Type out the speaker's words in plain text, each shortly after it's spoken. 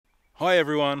Hi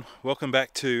everyone, welcome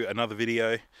back to another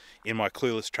video in my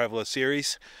Clueless Traveller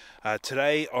series.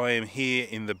 Today I am here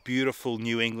in the beautiful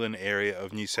New England area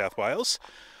of New South Wales.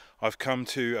 I've come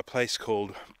to a place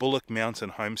called Bullock Mountain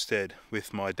Homestead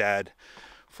with my dad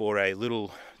for a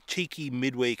little cheeky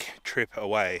midweek trip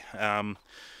away.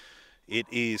 It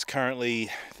is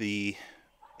currently the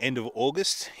end of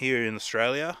August here in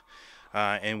Australia,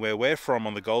 and where we're from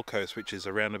on the Gold Coast, which is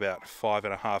around about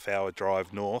 5.5 hour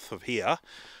drive north of here,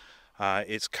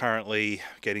 it's currently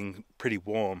getting pretty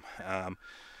warm,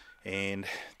 and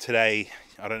today,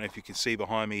 I don't know if you can see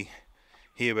behind me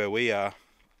here where we are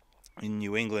in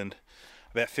New England,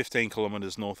 about 15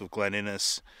 kilometers north of Glen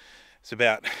Innes, it's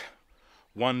about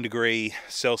 1 degree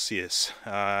Celsius.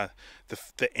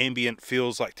 The ambient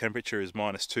feels like temperature is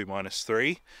 -2,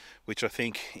 -3, which I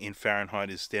think in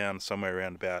Fahrenheit is down somewhere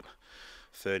around about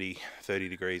 30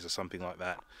 degrees or something like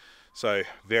that. So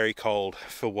very cold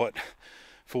for what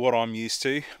I'm used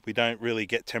to. We don't really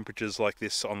get temperatures like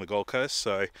this on the Gold Coast,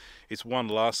 so it's one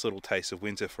last little taste of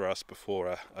winter for us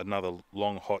before another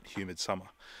long, hot, humid summer.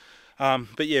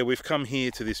 But yeah, we've come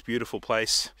here to this beautiful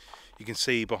place. You can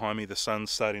see behind me the sun's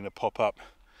starting to pop up.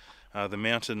 The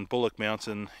mountain, Bullock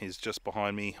Mountain, is just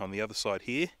behind me on the other side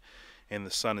here, and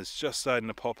the sun is just starting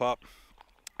to pop up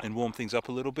and warm things up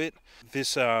a little bit.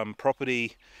 This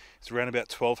property is around about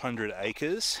 1,200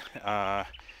 acres.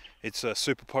 It's a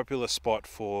super popular spot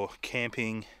for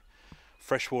camping,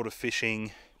 freshwater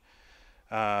fishing.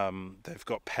 They've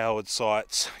got powered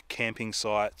sites, camping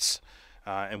sites,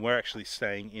 and we're actually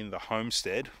staying in the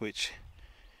homestead, which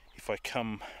if I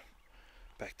come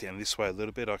back down this way a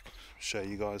little bit, I can show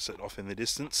you guys it off in the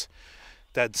distance.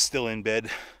 Dad's still in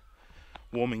bed,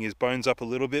 warming his bones up a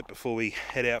little bit before we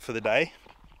head out for the day.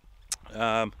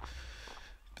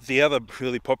 The other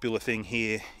really popular thing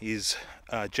here is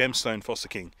gemstone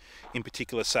fossicking, in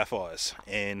particular sapphires,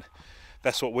 and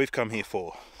that's what we've come here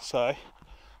for. So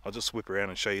I'll just whip around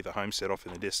and show you the homestead off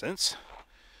in the distance.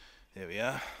 There we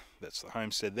are, that's the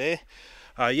homestead there.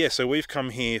 Yeah, so we've come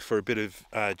here for a bit of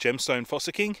gemstone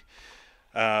fossicking.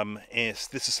 And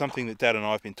this is something that Dad and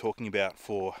I have been talking about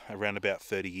for around about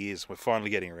 30 years. We're finally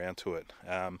getting around to it.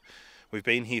 We've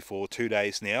been here for 2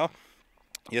 days now.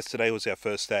 Yesterday was our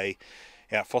first day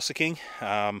out fossicking.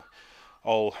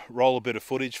 I'll roll a bit of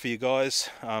footage for you guys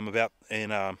and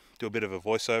do a bit of a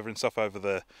voiceover and stuff over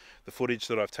the footage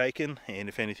that I've taken, and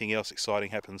if anything else exciting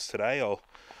happens today,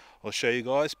 I'll show you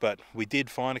guys. But we did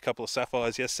find a couple of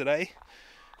sapphires yesterday,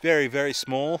 very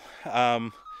small.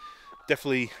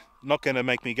 Definitely not going to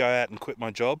make me go out and quit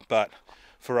my job, but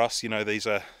for us, you know,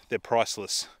 they're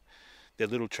priceless. They're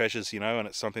little treasures, you know, and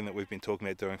it's something that we've been talking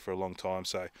about doing for a long time.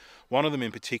 So one of them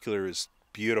in particular is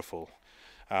beautiful.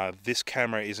 This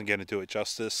camera isn't going to do it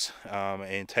justice,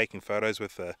 and taking photos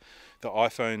with the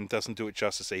iPhone doesn't do it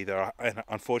justice either. And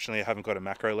unfortunately I haven't got a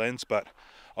macro lens, but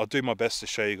I'll do my best to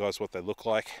show you guys what they look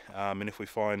like, and if we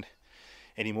find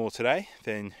any more today,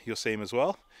 then you'll see them as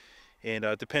well. And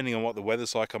depending on what the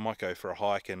weather's like, I might go for a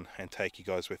hike and take you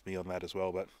guys with me on that as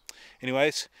well. But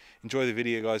anyways, enjoy the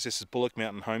video, guys. This is Bullock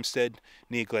Mountain Homestead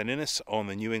near Glen Innes on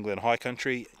the New England High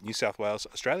Country, New South Wales,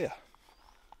 Australia.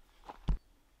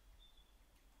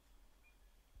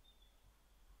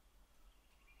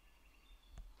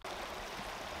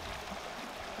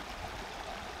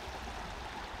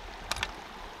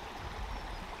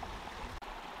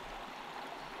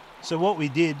 So what we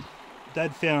did,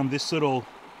 Dad found this little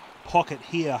pocket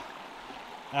here,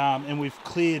 and we've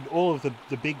cleared all of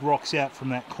the big rocks out from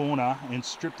that corner and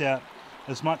stripped out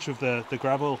as much of the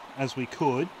gravel as we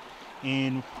could.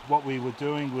 And what we were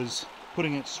doing was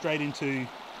putting it straight into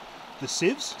the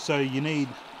sieves. So you need,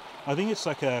 I think it's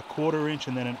like a 1/4 inch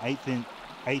and then an eighth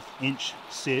inch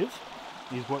sieve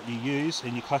is what you use,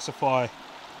 and you classify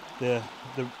the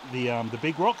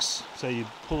big rocks. So you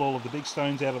pull all of the big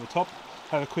stones out of the top,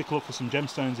 have a quick look for some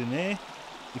gemstones in there.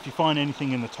 If you find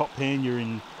anything in the top pan, you're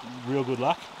in real good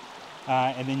luck.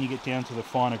 And then you get down to the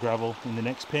finer gravel in the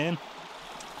next pan.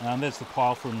 There's the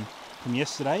pile from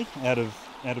yesterday out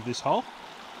of this hole.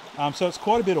 So it's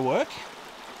quite a bit of work.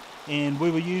 And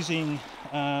we were using,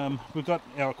 we've got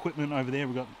our equipment over there.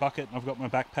 We've got a bucket, I've got my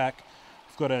backpack.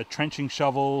 I've got a trenching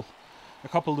shovel, a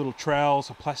couple of little trowels,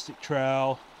 a plastic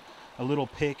trowel, a little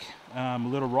pick, a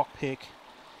little rock pick.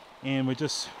 And we're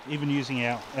just even using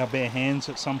our bare hands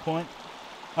at some point.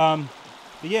 But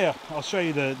yeah, I'll show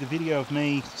you the video of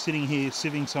me sitting here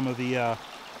sieving some of the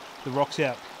rocks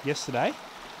out yesterday.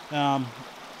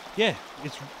 Yeah,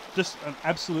 it's just an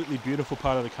absolutely beautiful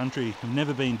part of the country. I've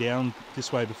never been down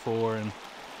this way before, and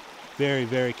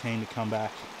very keen to come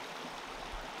back.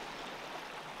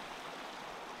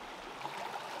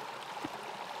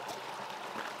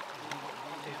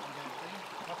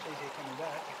 coming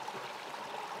back.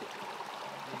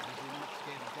 Because you're not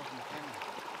scared of dropping the camera.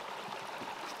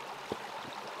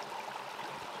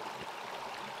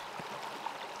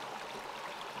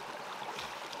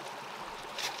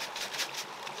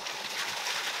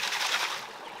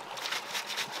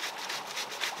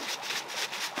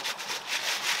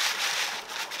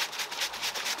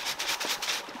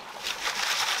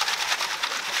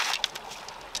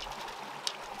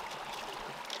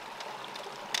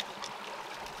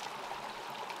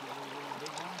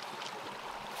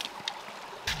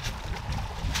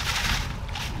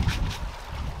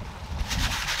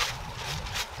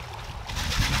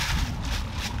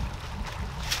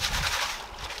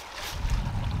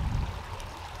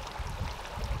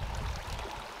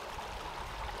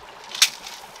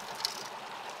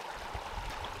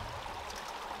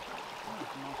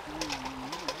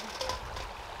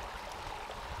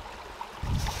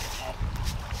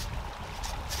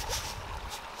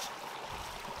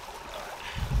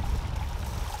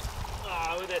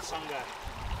 Oh, where'd that sun go?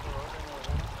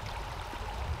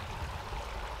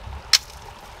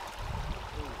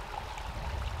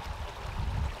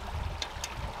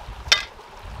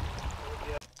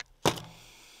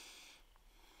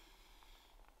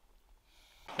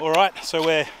 Alright, so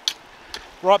we're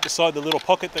right beside the little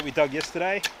pocket that we dug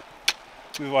yesterday.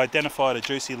 We've identified a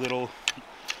juicy little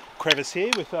crevice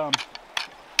here with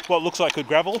what looks like good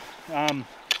gravel.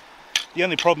 The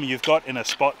only problem you've got in a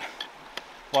spot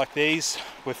like these,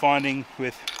 we're finding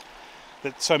with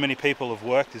that so many people have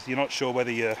worked, is you're not sure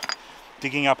whether you're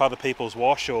digging up other people's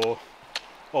wash or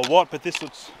what, but this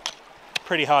looks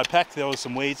pretty hard packed. There was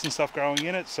some weeds and stuff growing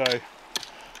in it, so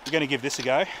we're going to give this a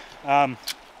go.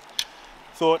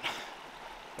 Thought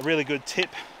a really good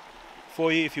tip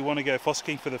for you if you want to go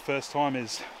fossicking for the first time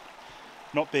is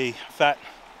not be fat,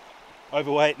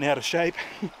 overweight and out of shape.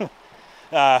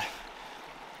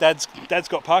 Dad's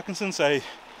got Parkinson's, so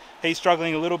he's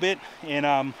struggling a little bit,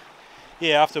 and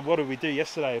yeah, after what did we do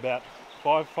yesterday, about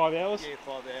five hours? Yeah,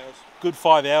 5 hours. Good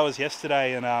 5 hours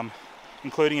yesterday, and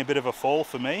including a bit of a fall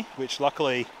for me, which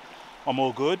luckily I'm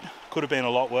all good. Could have been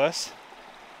a lot worse.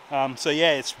 So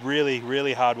yeah, it's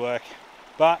really hard work,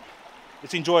 but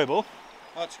it's enjoyable.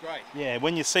 Oh, it's great. Yeah,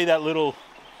 when you see that little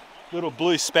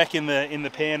blue speck in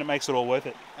the pan, it makes it all worth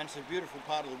it. And it's a beautiful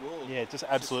part of the world. Yeah, just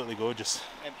absolutely gorgeous.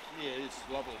 Yeah, it's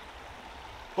lovely.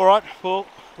 Alright, well,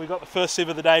 we got the first sieve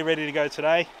of the day ready to go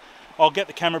today. I'll get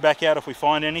the camera back out if we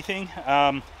find anything.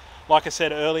 Like I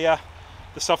said earlier,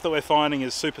 the stuff that we're finding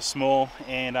is super small,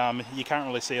 and you can't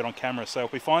really see it on camera, so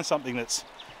if we find something that's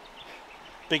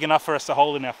big enough for us to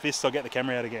hold in our fists, I'll get the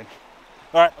camera out again.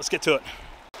 Alright, let's get to it.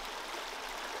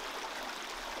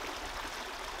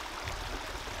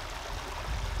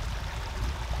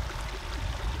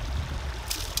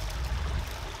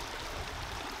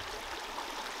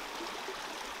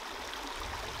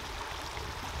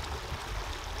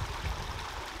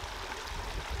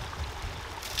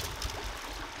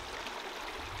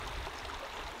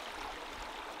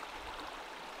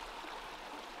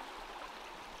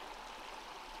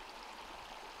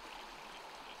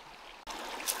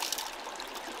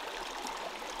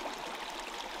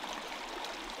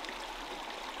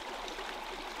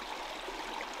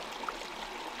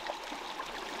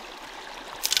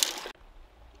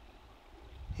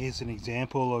 Here's an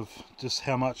example of just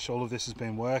how much all of this has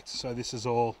been worked. So this is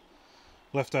all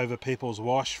leftover people's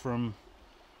wash from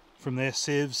their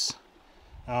sieves.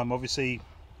 Obviously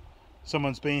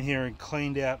someone's been here and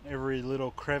cleaned out every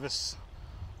little crevice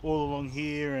all along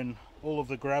here, and all of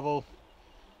the gravel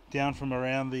down from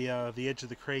around the edge of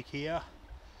the creek here.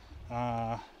 You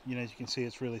know, as you can see,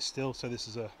 it's really still, so this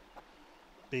is a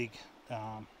big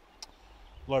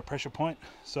low pressure point.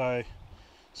 So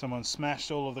someone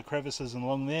smashed all of the crevices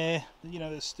along there. You know,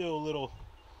 there's still little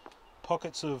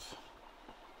pockets of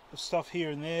stuff here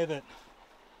and there that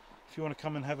if you want to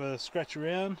come and have a scratch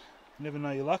around, you never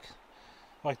know your luck.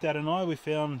 Like Dad and I, we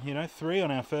found, you know, 3 on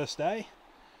our first day.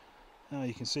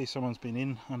 You can see someone's been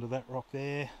in under that rock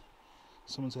there.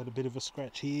 Someone's had a bit of a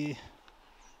scratch here.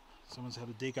 Someone's had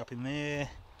a dig up in there.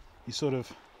 You sort of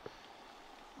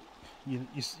you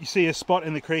see a spot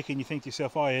in the creek and you think to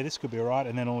yourself, oh yeah, this could be alright,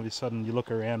 and then all of a sudden you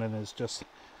look around and there's just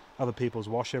other people's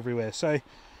wash everywhere. So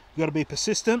you've got to be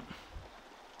persistent.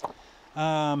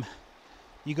 You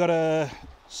got to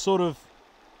sort of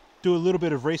do a little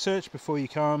bit of research before you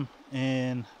come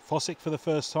and fossick for the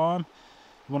first time.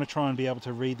 You want to try and be able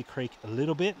to read the creek a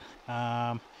little bit,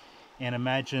 and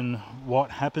imagine what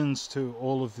happens to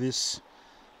all of this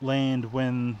land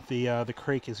when the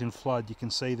creek is in flood. You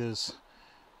can see there's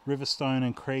river stone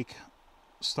and creek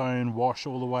stone wash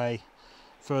all the way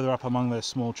further up among those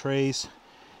small trees,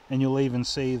 And you'll even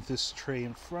see this tree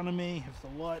in front of me, if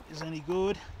the light is any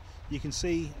good. You can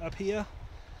see up here,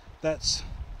 that's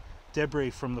debris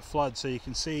from the flood, so you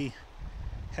can see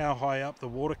how high up the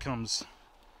water comes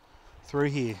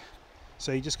through here.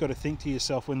 So you just got to think to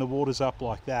yourself, when the water's up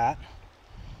like that,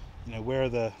 you know, where are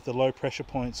the low pressure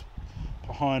points?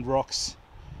 Behind rocks,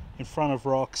 in front of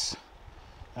rocks,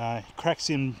 cracks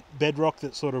in bedrock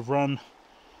that sort of run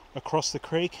across the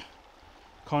creek,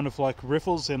 kind of like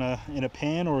riffles in a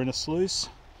pan or in a sluice.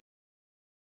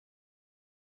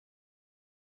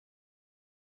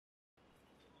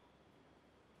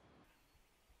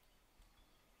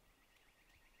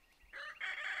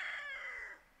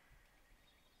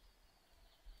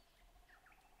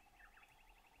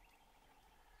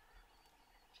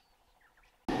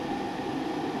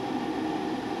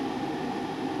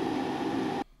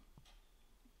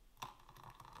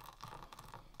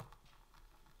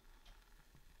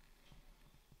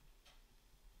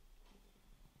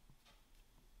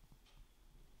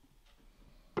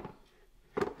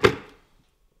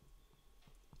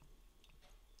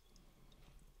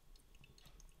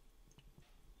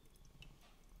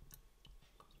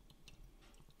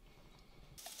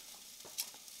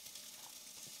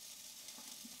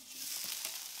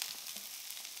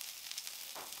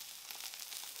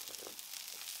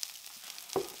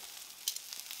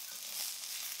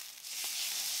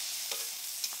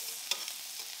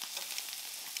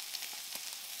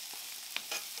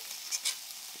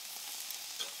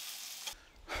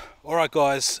 Alright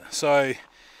guys, so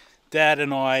Dad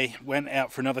and I went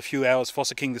out for another few hours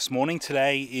fossicking this morning.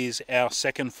 Today is our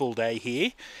second full day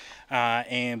here,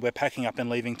 and we're packing up and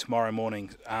leaving tomorrow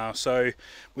morning. So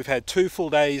we've had 2 full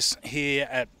days here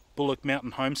at Bullock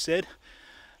Mountain Homestead.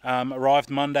 Arrived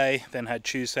Monday, then had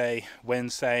Tuesday,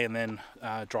 Wednesday, and then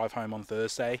drive home on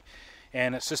Thursday.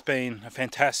 And it's just been a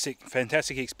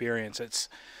fantastic experience. It's,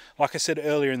 like I said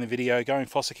earlier in the video, going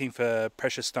fossicking for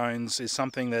precious stones is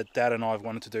something that Dad and I have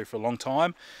wanted to do for a long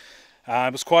time.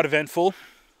 It was quite eventful.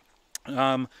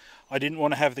 I didn't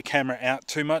want to have the camera out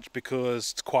too much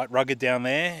because it's quite rugged down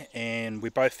there, and we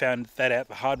both found that out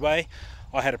the hard way.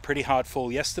 I had a pretty hard fall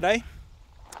yesterday.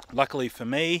 Luckily for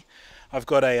me, I've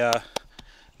got a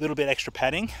little bit extra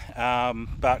padding,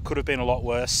 but could have been a lot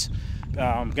worse.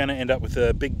 I'm going to end up with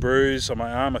a big bruise on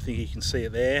my arm. I think you can see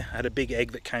it there. I had a big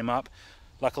egg that came up.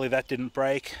 Luckily that didn't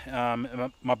break.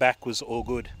 My back was all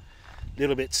good. A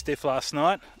little bit stiff last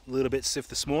night, a little bit stiff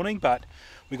this morning, but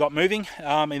we got moving.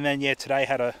 And then yeah, today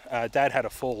Dad had a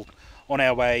fall on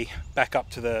our way back up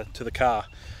to the car.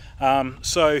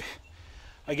 So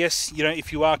I guess, you know,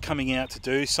 if you are coming out to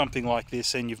do something like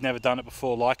this and you've never done it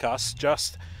before like us,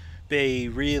 just be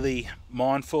really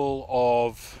mindful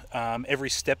of every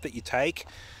step that you take.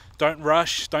 Don't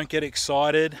rush, don't get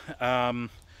excited.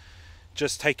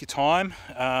 Just take your time.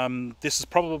 This is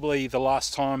probably the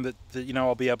last time that you know,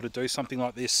 I'll be able to do something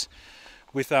like this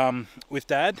with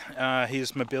Dad.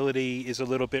 His mobility is a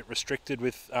little bit restricted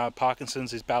with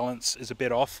Parkinson's. His balance is a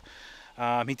bit off.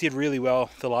 He did really well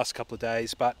the last couple of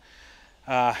days, but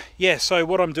yeah, so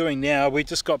what I'm doing now, we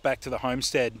just got back to the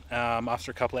homestead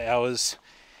after a couple of hours,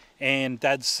 and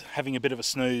Dad's having a bit of a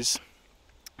snooze.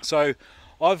 So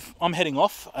I'm heading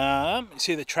off.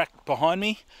 See the track behind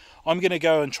me? I'm going to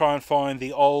go and try and find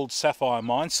the old Sapphire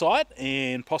mine site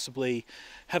and possibly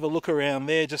have a look around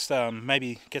there, just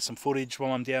maybe get some footage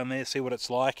while I'm down there, see what it's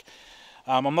like.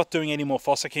 I'm not doing any more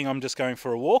fossicking, I'm just going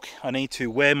for a walk. I need to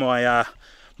wear my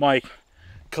my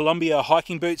Columbia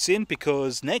hiking boots in,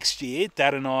 because next year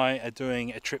Dad and I are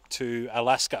doing a trip to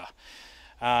Alaska,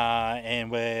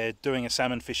 and we're doing a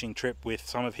salmon fishing trip with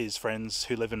some of his friends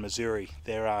who live in Missouri.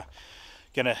 They're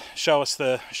going to show us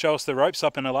the ropes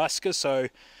up in Alaska, so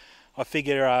I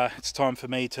figure it's time for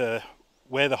me to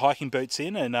wear the hiking boots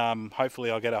in, and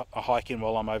hopefully I'll get a hike in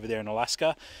while I'm over there in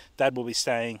Alaska. Dad will be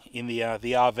staying in the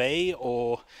RV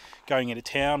or going into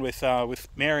town with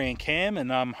Mary and Cam,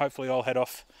 and hopefully I'll head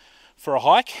off for a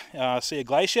hike, see a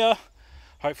glacier,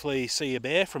 hopefully see a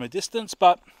bear from a distance.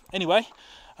 But anyway,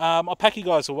 I'll pack you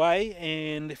guys away,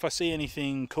 and if I see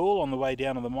anything cool on the way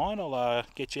down to the mine, I'll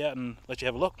get you out and let you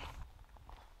have a look.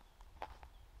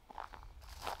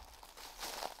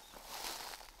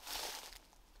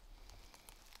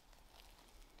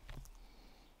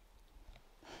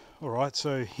 Alright,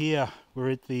 so here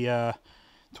we're at the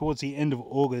towards the end of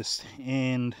August,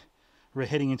 and we're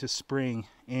heading into spring,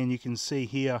 and you can see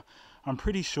here, I'm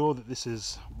pretty sure that this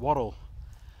is wattle,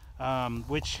 and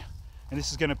this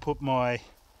is going to put my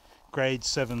grade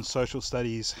 7 social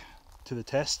studies to the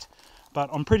test, but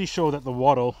I'm pretty sure that the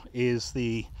wattle is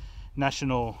the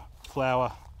national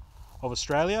flower of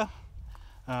Australia.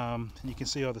 And you can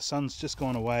see, oh, the sun's just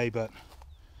gone away, but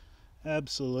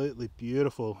Absolutely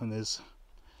beautiful, and there's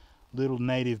little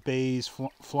native bees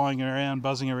flying around,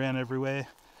 buzzing around everywhere.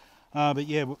 But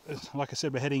yeah, like I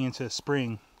said, we're heading into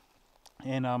spring,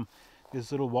 and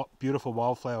there's little beautiful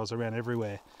wildflowers around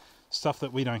everywhere. Stuff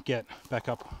that we don't get back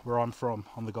up where I'm from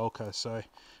on the Gold Coast. So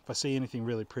if I see anything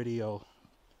really pretty, I'll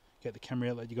get the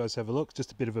camera out, let you guys have a look.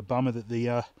 Just a bit of a bummer that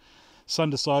the sun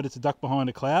decided to duck behind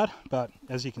a cloud, but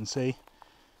as you can see,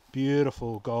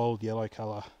 beautiful gold yellow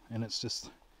color, and it's just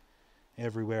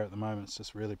everywhere at the moment. It's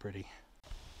just really pretty.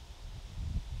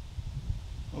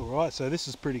 Alright, so this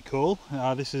is pretty cool.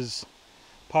 This is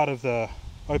part of the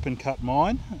open cut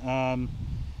mine, and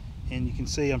you can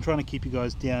see I'm trying to keep you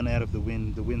guys down out of the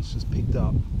wind. The wind's just picked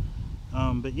up,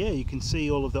 but yeah, you can see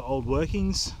all of the old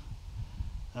workings.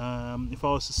 If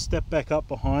I was to step back up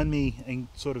behind me and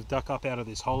sort of duck up out of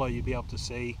this hollow, you'd be able to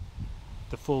see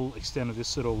the full extent of this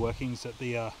sort of workings that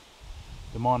the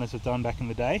miners have done back in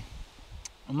the day.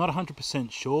 I'm not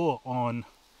 100% sure on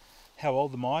how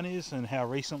old the mine is and how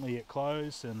recently it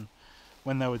closed and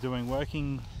when they were doing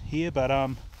working here, but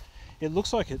it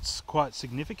looks like it's quite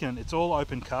significant. It's all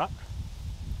open cut,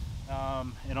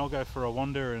 and I'll go for a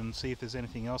wander and see if there's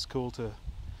anything else cool to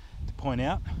point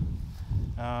out.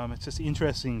 It's just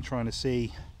interesting trying to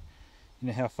see, you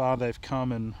know, how far they've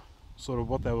come and sort of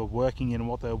what they were working in and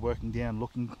what they were working down,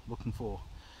 looking for.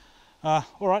 All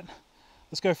right,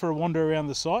 let's go for a wander around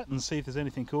the site and see if there's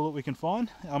anything cool that we can find.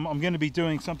 I'm going to be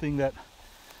doing something that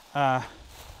I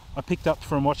picked up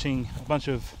from watching a bunch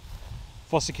of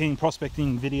fossicking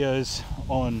prospecting videos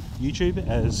on YouTube,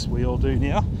 as we all do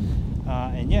now.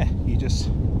 And yeah, you just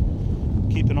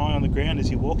keep an eye on the ground as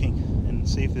you're walking and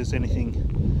see if there's anything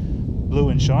blue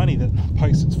and shiny that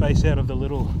pokes its face out of the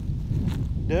little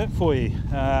dirt for you.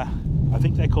 I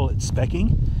think they call it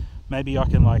specking. Maybe I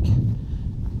can, like,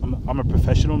 I'm a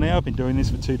professional now, I've been doing this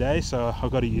for 2 days, so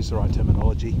I've got to use the right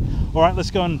terminology. Alright,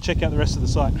 let's go and check out the rest of the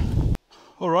site.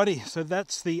 Alrighty, so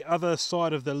that's the other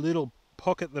side of the little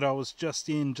pocket that I was just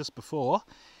in just before,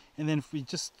 and then if we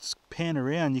just pan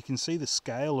around, you can see the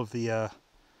scale of the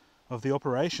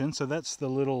operation. So that's the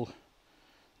little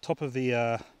top of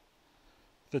the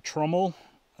trommel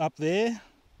up there.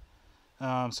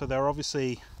 So they're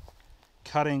obviously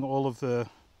cutting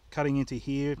into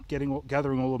here,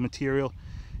 gathering all the material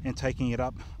and taking it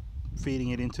up, feeding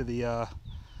it into the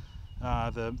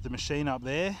machine up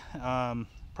there.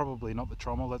 Probably not the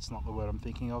trommel, that's not the word I'm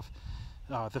thinking of.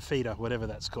 The feeder, whatever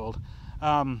that's called.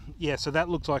 Yeah, so that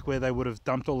looks like where they would have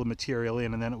dumped all the material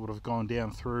in, and then it would have gone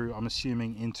down through, I'm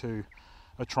assuming, into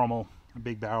a trommel, a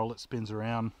big barrel that spins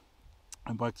around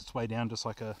and worked its way down, just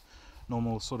like a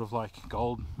normal sort of like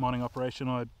gold mining operation,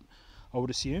 I would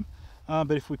assume.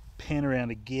 But if we pan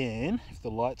around again, if the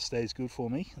light stays good for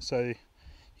me, so you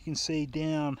can see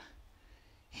down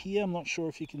here, I'm not sure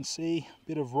if you can see a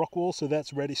bit of rock wall, so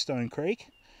that's Reddystone Creek,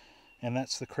 and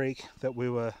that's the creek that we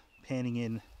were panning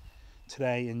in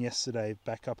today and yesterday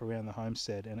back up around the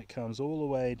homestead, and it comes all the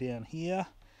way down here.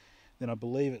 Then I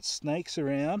believe it snakes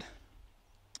around,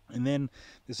 and then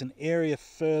there's an area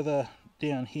further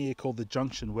down here called the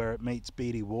junction where it meets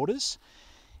Beatty Waters,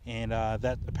 and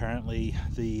that apparently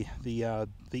the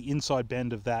inside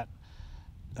bend of that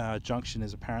junction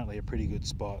is apparently a pretty good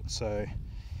spot. So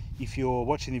if you're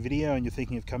watching the video and you're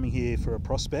thinking of coming here for a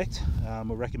prospect,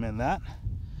 we'll recommend that.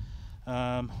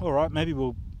 Alright, maybe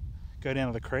we'll go down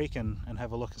to the creek and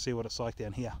have a look and see what it's like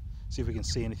down here. See if we can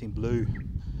see anything blue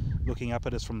looking up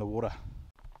at us from the water.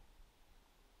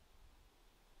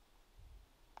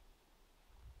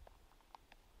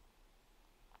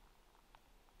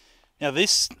 Now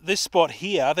this spot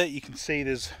here that you can see,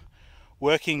 there's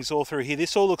workings all through here.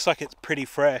 This all looks like it's pretty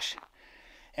fresh,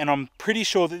 and I'm pretty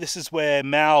sure that this is where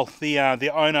Mal, the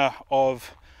owner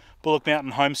of Bullock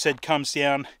Mountain Homestead, comes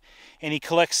down and he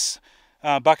collects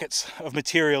buckets of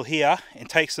material here and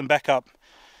takes them back up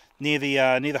near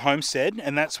the homestead,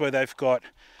 and that's where they've got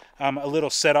a little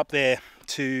setup there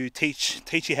to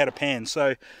teach you how to pan,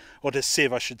 so, or to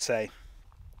sieve, I should say.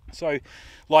 So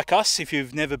like us, if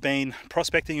you've never been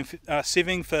prospecting and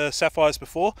sieving for sapphires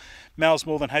before, Mal's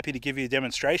more than happy to give you a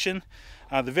demonstration.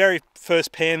 The very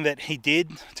first pan that he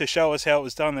did to show us how it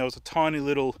was done, there was a tiny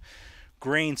little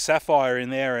green sapphire in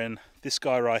there, and this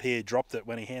guy right here dropped it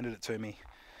when he handed it to me.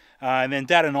 And then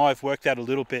Dad and I have worked out a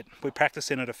little bit. We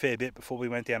practiced in it a fair bit before we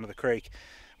went down to the creek.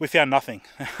 We found nothing.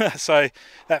 So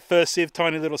that first sieve,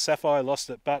 tiny little sapphire, lost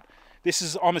it. But this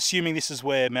is, I'm assuming this is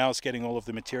where Mal's getting all of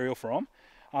the material from.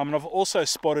 And I've also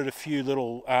spotted a few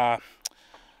little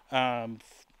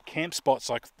camp spots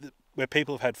like where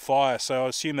people have had fire. So I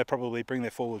assume they probably bring their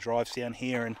four-wheel drives down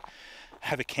here and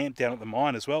have a camp down at the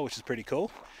mine as well, which is pretty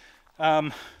cool.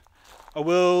 I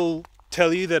will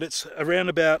tell you that it's around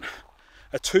about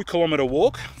a 2-kilometre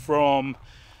walk from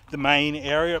the main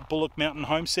area at Bullock Mountain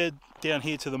Homestead down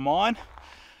here to the mine.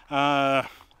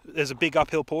 There's a big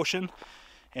uphill portion,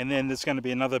 and then there's going to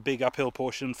be another big uphill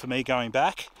portion for me going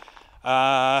back.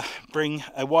 Bring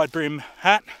a wide brim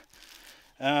hat,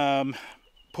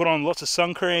 put on lots of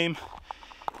sun cream,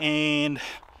 and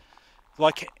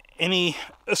like any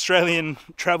Australian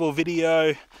travel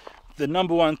video, the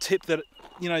number one tip that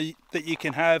you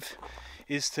can have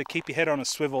is to keep your head on a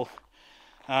swivel.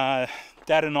 Dad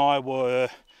and I were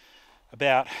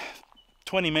about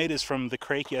 20 meters from the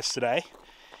creek yesterday,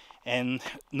 and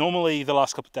normally the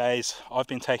last couple of days I've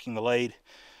been taking the lead,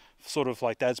 sort of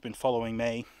like Dad's been following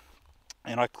me.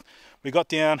 And we got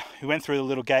down, we went through the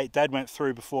little gate, Dad went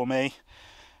through before me,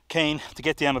 keen to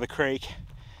get down to the creek,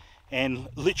 and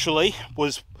literally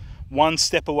was one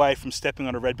step away from stepping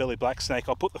on a red-bellied black snake.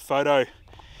 I'll put the photo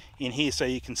in here so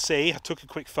you can see. I took a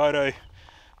quick photo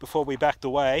before we backed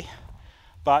away,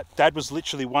 but Dad was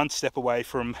literally one step away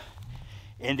from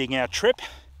ending our trip,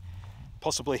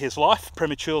 possibly his life,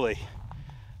 prematurely.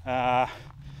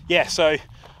 Yeah, so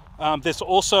there's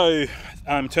also,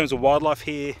 in terms of wildlife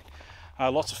here,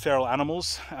 lots of feral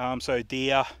animals, so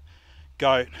deer,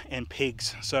 goat and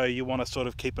pigs. So you want to sort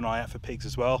of keep an eye out for pigs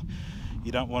as well.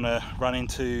 You don't want to run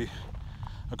into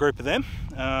a group of them,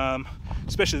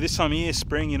 especially this time of year,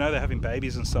 spring, they're having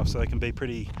babies and stuff, so they can be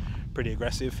pretty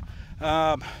aggressive.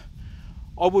 I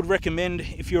would recommend,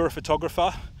 if you're a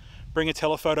photographer, bring a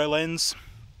telephoto lens,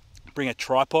 bring a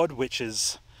tripod, which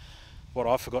is what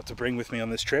I forgot to bring with me on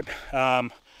this trip.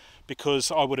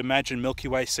 Because I would imagine Milky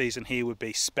Way season here would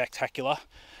be spectacular.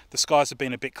 The skies have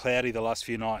been a bit cloudy the last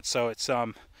few nights, so it's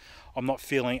I'm not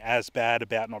feeling as bad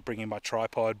about not bringing my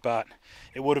tripod, but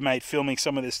it would have made filming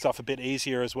some of this stuff a bit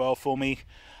easier as well for me.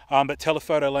 But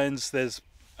telephoto lens, there's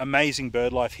amazing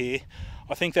bird life here.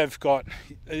 I think they've got,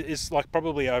 it's like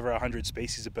probably over 100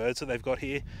 species of birds that they've got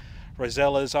here.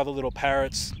 Rosellas, other little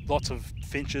parrots, lots of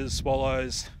finches,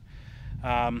 swallows.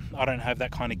 I don't have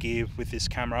that kind of gear with this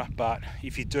camera, but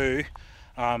if you do,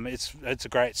 it's a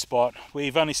great spot.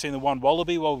 We've only seen the one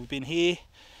wallaby while we've been here,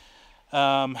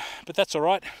 but that's all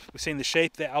right. We've seen the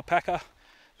sheep, the alpaca.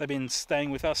 They've been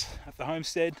staying with us at the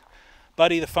homestead.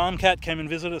 Buddy, the farm cat, came and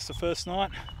visited us the first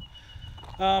night.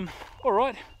 All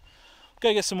right,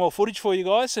 go get some more footage for you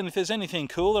guys, and if there's anything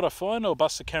cool that I find, I'll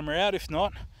bust the camera out. If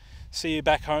not, see you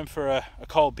back home for a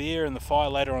cold beer and the fire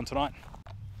later on tonight.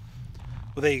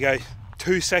 Well, there you go.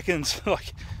 2 seconds,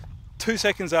 like 2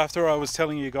 seconds after I was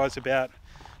telling you guys about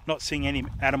not seeing any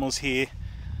animals here,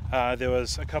 there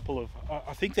was a couple of,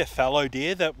 I think they're fallow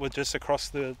deer that were just across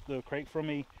the creek from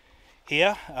me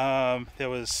here. There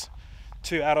was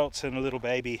 2 adults and a little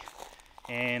baby,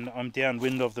 and I'm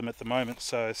downwind of them at the moment,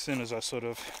 so as soon as I sort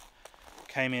of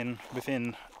came in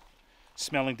within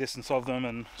smelling distance of them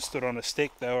and stood on a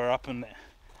stick, they were up and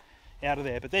out of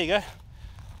there. But there you go.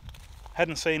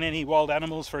 Hadn't seen any wild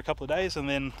animals for a couple of days, and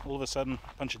then all of a sudden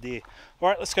a bunch of deer. All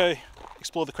right, let's go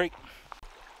explore the creek.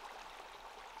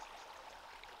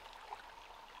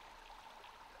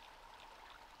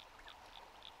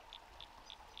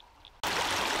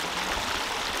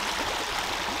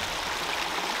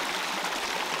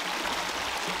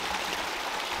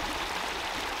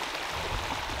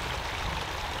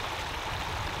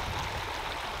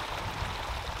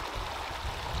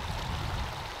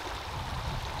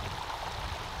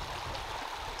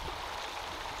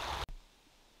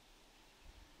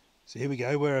 So here we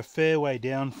go, we're a fair way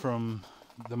down from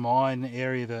the mine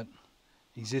area that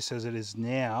exists as it is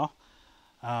now,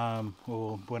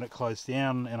 or when it closed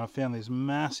down, and I found this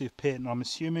massive pit, and I'm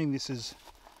assuming this is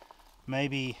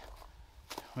maybe,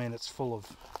 I mean it's full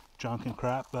of junk and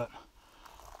crap, but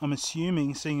I'm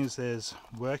assuming, seeing as there's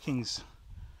workings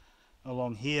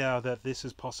along here, that this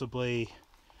is possibly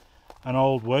an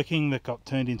old working that got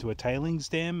turned into a tailings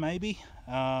dam maybe.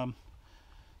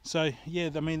 So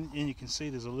yeah, I mean, and you can see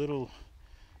there's a little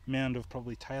mound of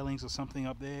probably tailings or something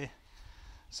up there.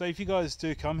 So if you guys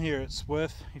do come here, it's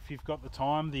worth, if you've got the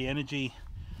time, the energy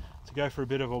to go for a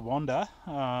bit of a wander.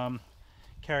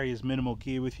 Carry as minimal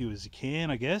gear with you as you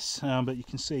can, I guess. But you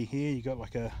can see here, you got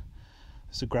like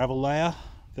it's a gravel layer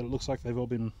that it looks like they've all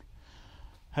been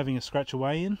having a scratch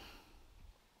away in.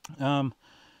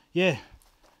 Yeah,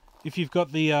 if you've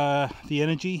got the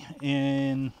energy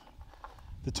and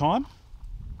the time,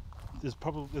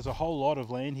 there's a whole lot of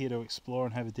land here to explore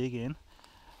and have a dig in.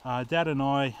 Dad and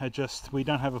I we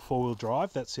don't have a 4-wheel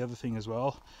drive. That's the other thing as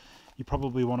well. You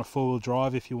probably want a 4-wheel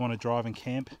drive if you want to drive and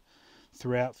camp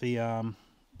throughout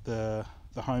the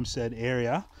homestead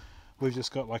area. We've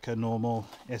just got like a normal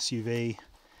SUV,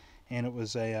 and it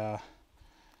was a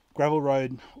gravel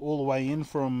road all the way in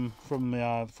from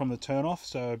the turn off,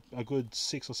 so a good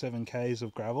 6 or 7 k's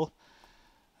of gravel.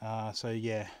 So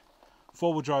yeah,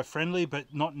 4-wheel drive friendly,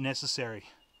 but not necessary.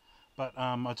 But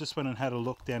I just went and had a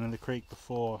look down in the creek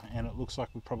before, and it looks like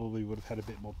we probably would have had a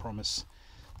bit more promise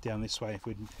down this way if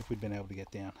we'd been able to get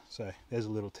down. So there's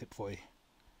a little tip for you.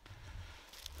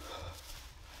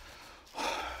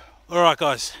 Alright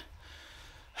guys,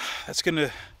 that's going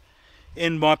to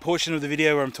end my portion of the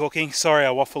video where I'm talking. Sorry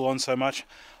I waffle on so much.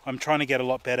 I'm trying to get a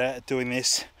lot better at doing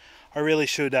this. I really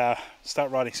should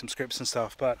start writing some scripts and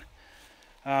stuff, but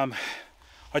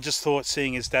I just thought,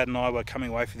 seeing as Dad and I were coming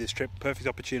away for this trip, perfect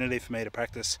opportunity for me to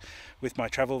practice with my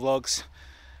travel vlogs.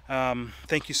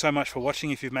 Thank you so much for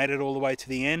watching if you've made it all the way to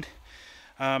the end.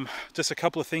 Just a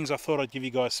couple of things I thought I'd give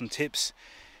you guys some tips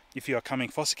if you are coming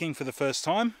fossicking for the first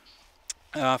time.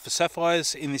 For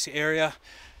sapphires in this area,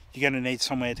 you're going to need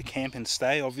somewhere to camp and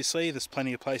stay. Obviously there's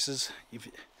plenty of places. If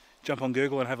you jump on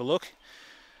Google and have a look,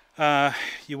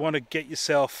 you want to get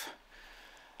yourself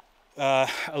a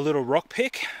little rock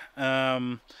pick,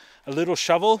 a little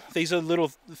shovel. These are little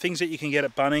things that you can get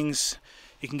at Bunnings,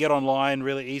 you can get online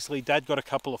really easily. Dad got a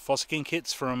couple of fossicking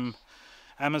kits from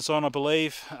Amazon, I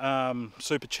believe,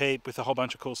 super cheap with a whole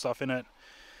bunch of cool stuff in it.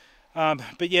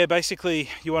 But yeah, basically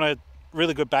you want a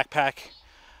really good backpack,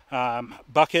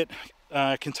 bucket,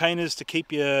 containers to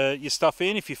keep your stuff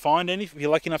in if you find any, if you're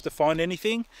lucky enough to find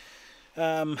anything.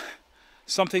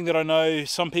 Something that I know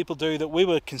some people do that we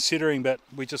were considering, but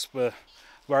we just were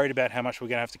worried about how much we're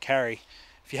going to have to carry.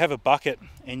 If you have a bucket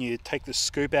and you take the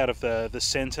scoop out of the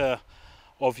center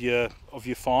of your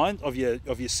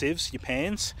sieves, your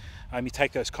pans, you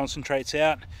take those concentrates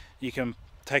out, you can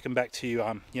take them back to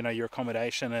you know, your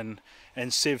accommodation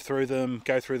and sieve through them,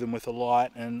 go through them with a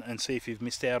light and see if you've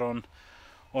missed out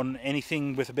on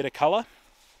anything with a bit of color.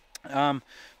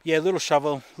 Yeah, little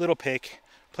shovel, little pick,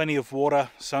 plenty of water,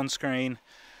 sunscreen,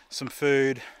 some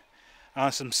food,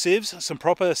 some sieves, some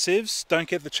proper sieves. Don't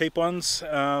get the cheap ones.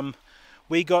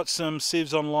 We got some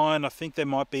sieves online. I think they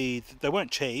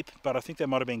weren't cheap, but I think they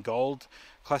might have been gold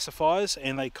classifiers,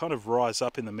 and they kind of rise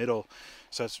up in the middle,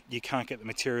 so you can't get the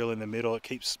material in the middle. It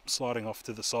keeps sliding off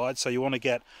to the side, so you want to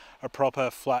get a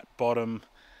proper flat bottom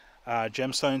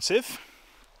gemstone sieve.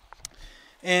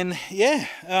 And yeah,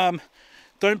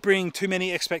 don't bring too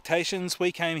many expectations.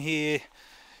 We came here,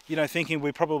 you know, thinking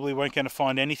we probably weren't going to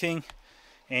find anything,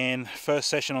 and first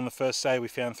session on the first day we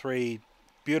found 3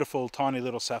 beautiful tiny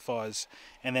little sapphires,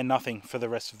 and then nothing for the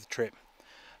rest of the trip.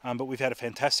 But we've had a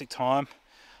fantastic time.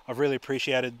 I've really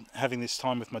appreciated having this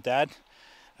time with my dad.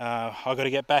 I've got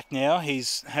to get back now.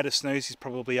 He's had a snooze. He's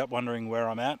probably up wondering where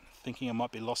I'm at, thinking I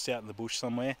might be lost out in the bush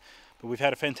somewhere. But we've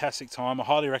had a fantastic time. I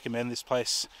highly recommend this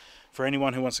place for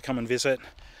anyone who wants to come and visit.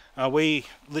 We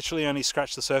literally only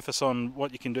scratched the surface on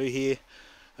what you can do here.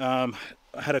 I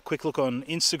had a quick look on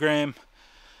Instagram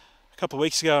a couple of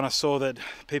weeks ago, and I saw that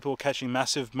people were catching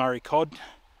massive Murray cod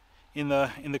in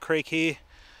the creek here.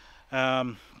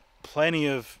 Plenty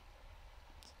of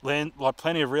land, like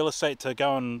plenty of real estate to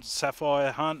go and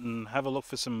sapphire hunt and have a look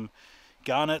for some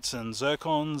garnets and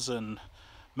zircons and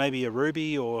maybe a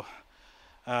ruby, or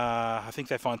I think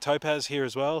they find topaz here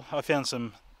as well. I found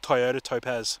some Toyota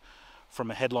topaz from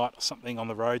a headlight or something on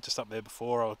the road just up there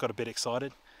before. I got a bit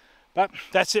excited. But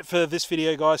that's it for this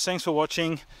video, guys. Thanks for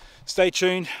watching. Stay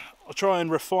tuned. I'll try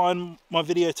and refine my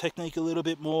video technique a little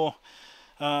bit more,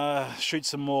 shoot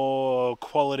some more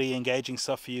quality engaging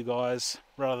stuff for you guys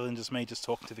rather than just me just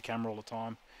talking to the camera all the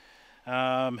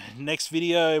time. Next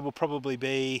video will probably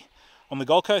be on the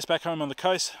Gold Coast, back home on the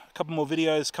coast. A couple more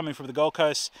videos coming from the Gold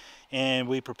Coast, and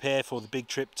we prepare for the big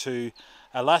trip to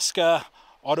Alaska,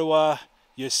 Ottawa,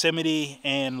 Yosemite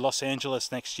and Los Angeles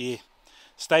next year.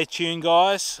 Stay tuned,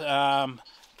 guys.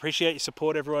 Appreciate your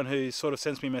support, everyone who sort of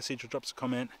sends me a message or drops a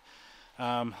comment.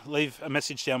 Leave a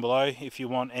message down below if you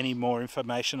want any more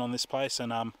information on this place,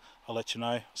 and I'll let you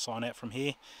know. Sign out from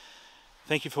here.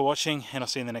 Thank you for watching, and I'll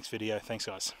see you in the next video. Thanks,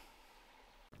 guys.